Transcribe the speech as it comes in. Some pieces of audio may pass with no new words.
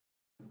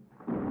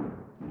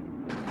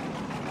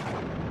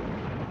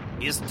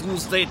is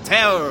Tuesday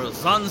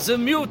Terrors on the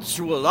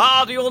Mutual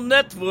Audio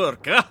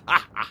Network.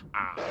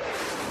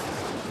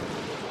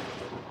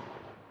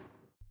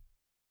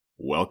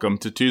 Welcome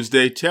to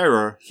Tuesday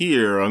Terror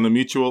here on the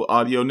Mutual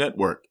Audio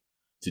Network.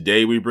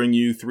 Today we bring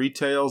you 3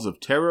 tales of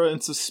terror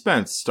and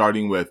suspense,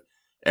 starting with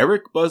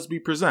Eric Busby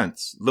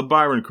Presents The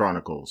Byron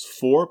Chronicles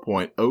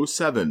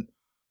 4.07,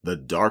 The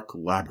Dark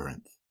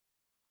Labyrinth.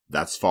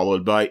 That's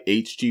followed by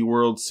HG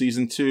World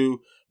Season 2,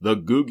 The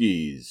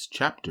Googies,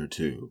 Chapter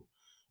 2,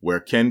 where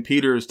Ken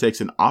Peters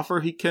takes an offer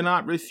he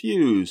cannot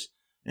refuse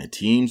and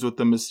teams with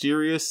the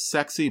mysterious,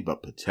 sexy,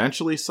 but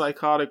potentially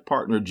psychotic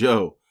partner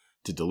Joe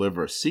to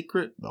deliver a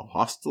secret, though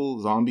hostile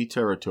zombie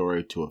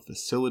territory to a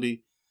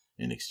facility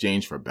in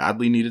exchange for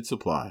badly needed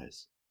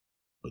supplies.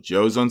 But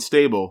Joe's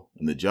unstable,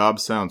 and the job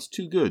sounds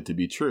too good to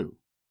be true.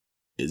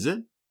 Is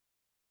it?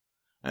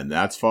 And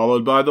that's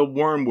followed by The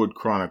Wormwood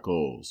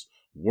Chronicles,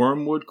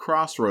 Wormwood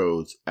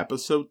Crossroads,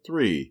 Episode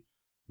 3,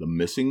 The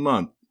Missing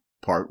Month,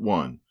 Part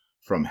 1,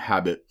 from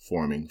Habit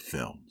Forming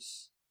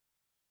Films.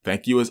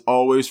 Thank you as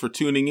always for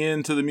tuning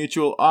in to the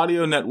Mutual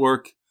Audio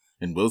Network,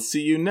 and we'll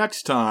see you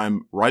next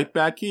time right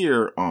back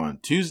here on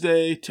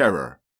Tuesday Terror.